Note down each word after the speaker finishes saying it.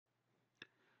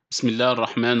بسم الله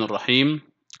الرحمن الرحيم.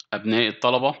 أبناء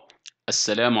الطلبة،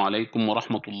 السلام عليكم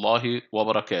ورحمة الله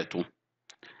وبركاته.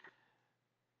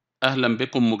 أهلا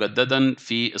بكم مجددا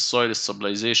في السويل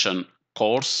Stabilization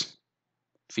كورس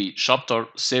في Chapter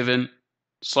 7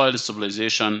 Soil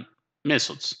Stabilization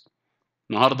Methods.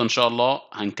 النهاردة إن شاء الله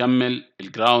هنكمل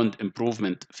الجراوند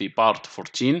امبروفمنت في Part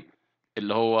 14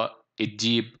 اللي هو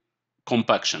الديب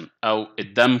كومباكشن أو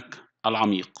الدمج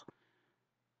العميق.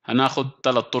 هناخد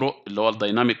 3 طرق اللي هو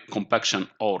الدايناميك كومباكشن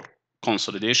اور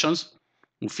كونسوليديشنز،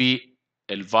 وفي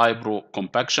الفايبرو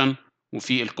كومباكشن،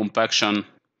 وفي الكومباكشن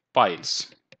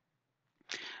بايلز.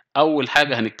 اول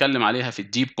حاجه هنتكلم عليها في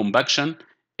الديب كومباكشن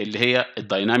اللي هي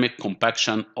الدايناميك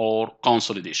كومباكشن اور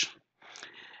كونسوليديشن.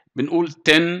 بنقول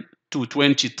 10 to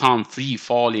 20 ton free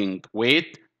falling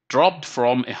weight dropped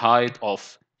from a height of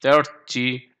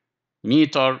 30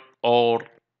 meter or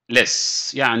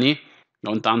less. يعني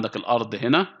لو انت عندك الارض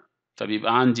هنا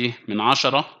فبيبقى عندي من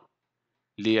 10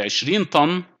 ل 20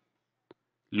 طن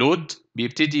لود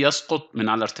بيبتدي يسقط من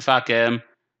على ارتفاع كام؟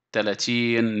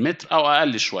 30 متر او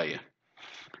اقل شويه.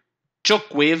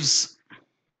 shock waves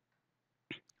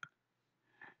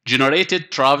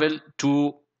generated travel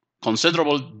to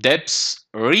considerable depths,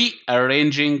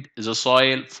 rearranging the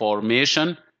soil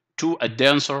formation to a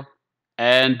denser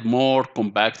and more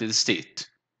compacted state.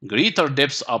 Greater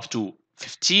depths up to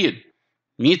 15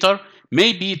 meter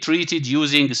may be treated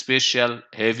using special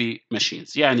heavy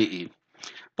machines. يعني ايه؟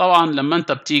 طبعا لما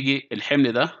انت بتيجي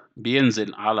الحمل ده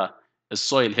بينزل على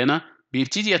السويل هنا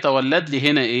بيبتدي يتولد لي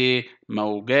هنا ايه؟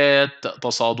 موجات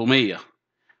تصادمية،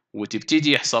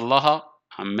 وتبتدي يحصل لها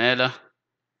عمالة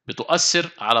بتؤثر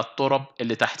على الترب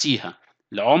اللي تحتيها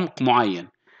لعمق معين.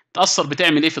 تأثر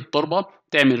بتعمل ايه في التربة؟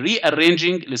 تعمل ري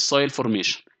ارينجينج للسويل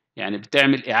فورميشن، يعني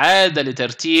بتعمل إعادة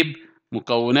لترتيب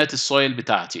مكونات السويل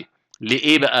بتاعتي.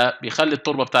 لإيه بقى؟ بيخلي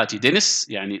التربة بتاعتي دنس،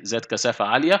 يعني ذات كثافة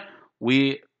عالية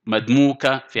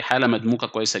ومدموكة، في حالة مدموكة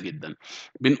كويسة جدا.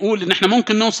 بنقول إن احنا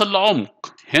ممكن نوصل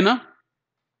لعمق هنا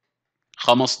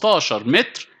 15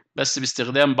 متر بس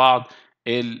باستخدام بعض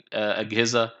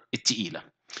الأجهزة التقيلة.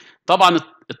 طبعا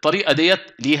الطريقة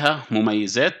ديت ليها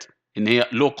مميزات، ان هي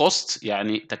لو كوست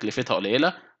يعني تكلفتها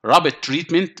قليله، رابid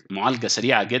تريتمنت معالجه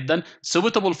سريعه جدا،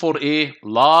 suitable for a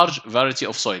large variety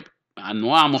of soil،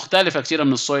 انواع مختلفه كتيره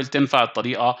من السويل تنفع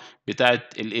الطريقه بتاعه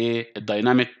الايه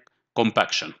الدايناميك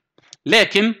كومباكشن.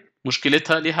 لكن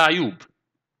مشكلتها ليها عيوب،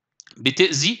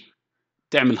 بتأذي،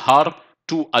 تعمل harm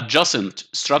to adjacent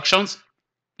structures،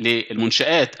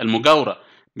 للمنشآت المجاورة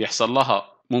بيحصل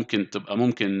لها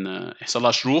ممكن يحصل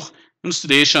لها شروخ،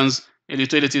 installations،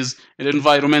 اليوتيليتيز،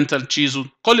 الانفايرمنتال تشيزو،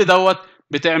 كل دوت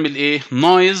بتعمل ايه؟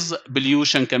 نويز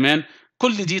بليوشن كمان.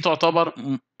 كل دي تعتبر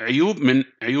عيوب من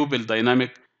عيوب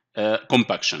الدايناميك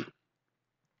كومباكشن.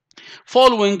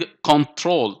 following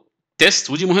control test،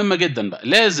 ودي مهمة جدا بقى،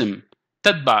 لازم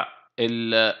تتبع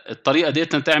الطريقة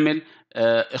ديت تعمل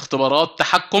اختبارات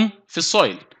تحكم في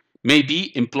السويل may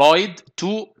be employed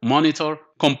to monitor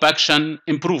compaction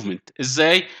improvement.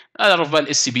 ازاي؟ اعرف بقى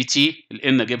الاس بي تي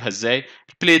الان اجيبها ازاي،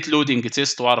 البليت لودنج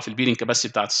تيست واعرف البيرنج كباسيتي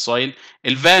بتاعت السويل،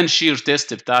 الفان شير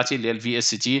تيست بتاعتي اللي هي الفي اس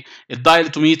تي،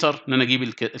 الدايلتوميتر ان انا اجيب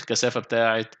الكثافه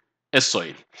بتاعت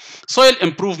السويل. soil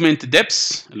improvement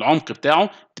depths العمق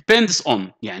بتاعه depends on،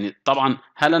 يعني طبعا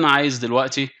هل انا عايز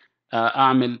دلوقتي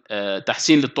اعمل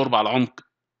تحسين للتربه على عمق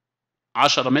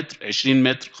 10 متر، 20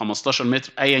 متر، 15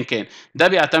 متر، ايا كان، ده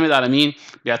بيعتمد على مين؟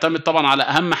 بيعتمد طبعا على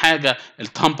اهم حاجه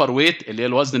التامبر ويت اللي هي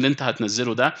الوزن اللي انت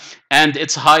هتنزله ده، and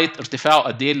its height ارتفاعه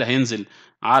قد ايه اللي هينزل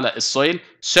على السويل،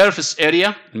 surface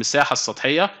area المساحه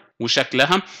السطحيه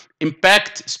وشكلها،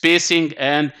 impact spacing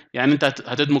and يعني انت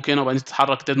هتدمج هنا وبعدين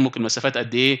تتحرك تدمج المسافات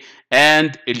قد ايه،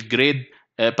 and الجريد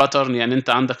باترن، يعني انت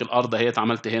عندك الارض اهي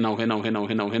عملت هنا وهنا وهنا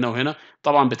وهنا وهنا وهنا،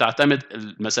 طبعا بتعتمد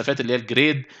المسافات اللي هي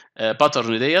الجريد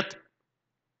باترن ديت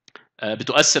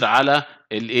بتؤثر على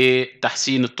الايه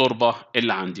تحسين التربه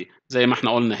اللي عندي. زي ما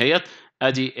احنا قلنا اهيت،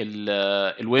 ادي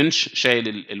الونش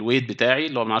شايل الويت بتاعي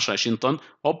اللي هو من 10 20 طن،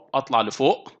 هوب اطلع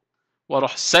لفوق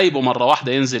واروح سايبه مره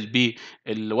واحده ينزل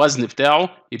بالوزن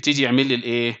بتاعه، يبتدي يعمل لي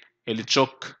الايه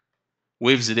التشوك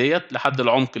ويفز ديت لحد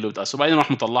العمق اللي بتاثر، وبعدين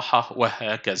اروح مطلعها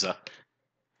وهكذا.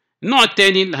 النوع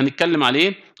الثاني اللي هنتكلم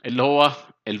عليه اللي هو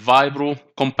الفايبرو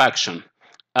كومباكشن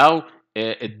او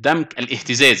الدمج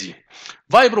الاهتزازي.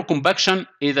 Vibro compaction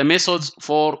is a method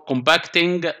for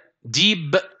compacting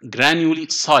deep granular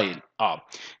soil.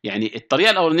 يعني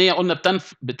الطريقه الاولانيه قلنا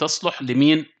بتصلح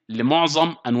لمين؟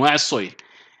 لمعظم انواع السويل.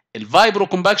 الفايبرو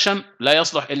كومباكشن لا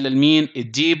يصلح الا لمين؟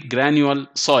 الديب جرانيول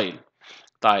سويل.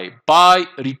 طيب by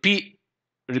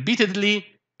repeatedly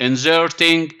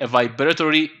inserting a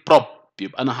vibratory probe،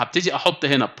 يبقى انا هبتدي احط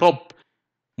هنا بروب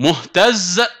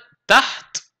مهتز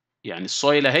تحت يعني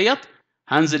السويل اهيت،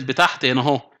 هنزل بتحت هنا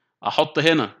اهو، احط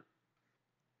هنا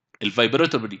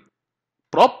الفايبراتوري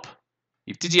بروب،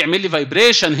 يبتدي يعمل لي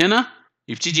فايبريشن هنا،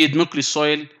 يبتدي يدمج لي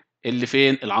السويل اللي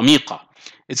فين العميقه.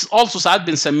 اتس اولسو ساعات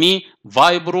بنسميه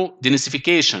فايبرو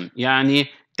دينسيفيكيشن، يعني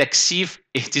تكثيف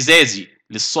اهتزازي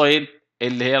للسويل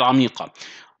اللي هي العميقه.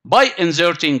 By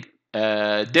inserting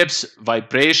depth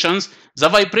vibrations, the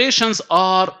vibrations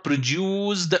are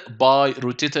produced by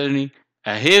rotating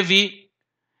a heavy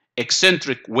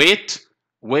eccentric weight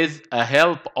with a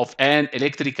help of an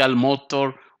electrical motor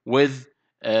with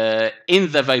in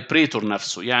the vibrator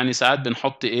نفسه. يعني ساعات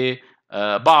بنحط ايه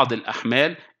بعض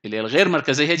الاحمال اللي هي الغير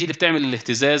مركزيه، هي دي اللي بتعمل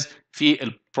الاهتزاز في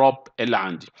البروب اللي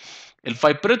عندي.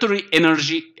 الفايبريتوري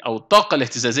انرجي او الطاقه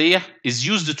الاهتزازيه is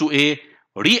used to ايه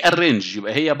rearrange،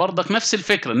 يبقى هي برضك نفس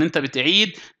الفكره، ان انت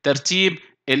بتعيد ترتيب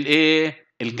الايه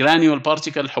الجرانيول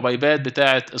بارتيكل، الحبيبات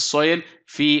بتاعه السويل،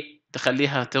 في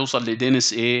تخليها توصل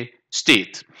لدينس ايه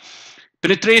ستيت.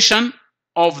 penetration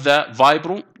of the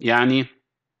vibro، يعني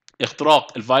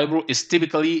اختراق الفايبرو is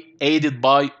typically aided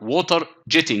by water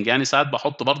jetting، يعني ساعات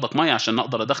بحط برضك ميه عشان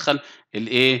اقدر ادخل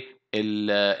الايه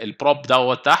البروب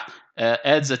دوت تحت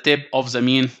at the tip of the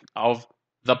mean of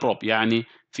the prop، يعني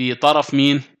في طرف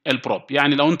مين البروب.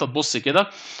 يعني لو انت تبص كده،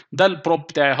 ده البروب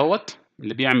بتاعي اهوت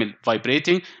اللي بيعمل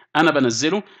فايبريتنج، انا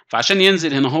بنزله، فعشان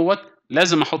ينزل هنا اهوت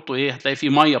لازم احطه ايه، هتلاقي فيه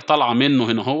ميه طالعه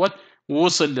منه هنا اهوت،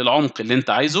 ووصل للعمق اللي انت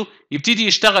عايزه، يبتدي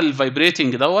يشتغل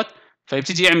الفايبريتنج دوت،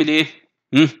 فيبتدي يعمل ايه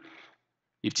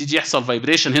يبتدي يحصل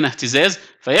فايبريشن هنا، اهتزاز،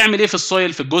 فيعمل ايه في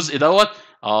السويل في الجزء دوت،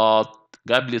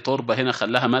 جاب لي تربه هنا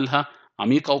خلاها مالها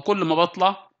عميقه، وكل ما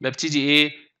بطلع ببتدي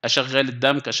ايه اشغل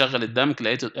الدمك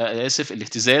لقيت اسف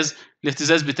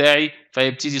الاهتزاز بتاعي،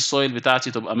 فيبتدي السويل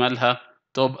بتاعتي تبقى مالها،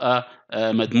 تبقى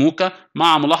مدموكه،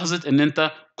 مع ملاحظه ان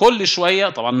انت كل شويه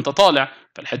طبعا انت طالع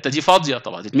فالحته دي فاضيه،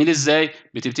 طب هتتملي ازاي؟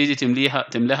 بتبتدي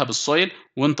تملاها بالسويل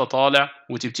وانت طالع،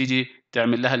 وتبتدي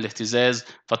تعمل لها الاهتزاز،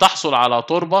 فتحصل على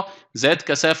تربه ذات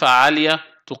كثافه عاليه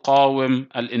تقاوم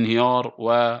الانهيار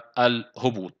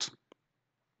والهبوط.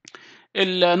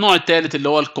 النوع الثالث اللي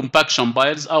هو الكومباكشن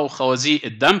بايلز او خوازيق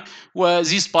الدمك،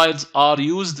 وthese piles are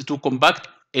used to compact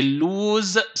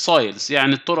اللوز soils،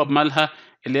 يعني الترب مالها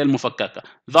اللي هي المفككه،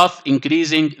 thus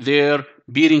increasing their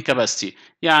bearing capacity،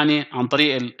 يعني عن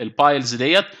طريق البايلز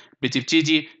ديت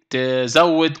بتبتدي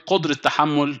تزود قدره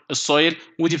تحمل السويل،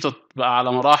 ودي بتبقى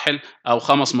على مراحل او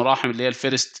 5 مراحل، اللي هي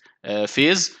الفيرست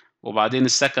فيز، وبعدين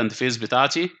السكند فيز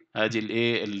بتاعتي، ادي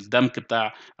الايه الدمك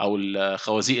بتاع او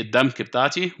خوازيق الدمك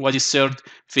بتاعتي، وادي الثيرد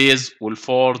فيز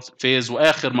والفورث فيز،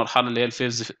 واخر مرحله اللي هي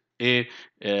الفيز ايه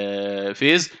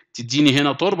فيز، تديني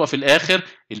هنا تربه في الاخر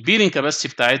البيرنج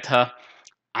كاباسيتي بتاعتها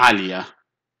عاليه.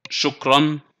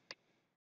 شكرا.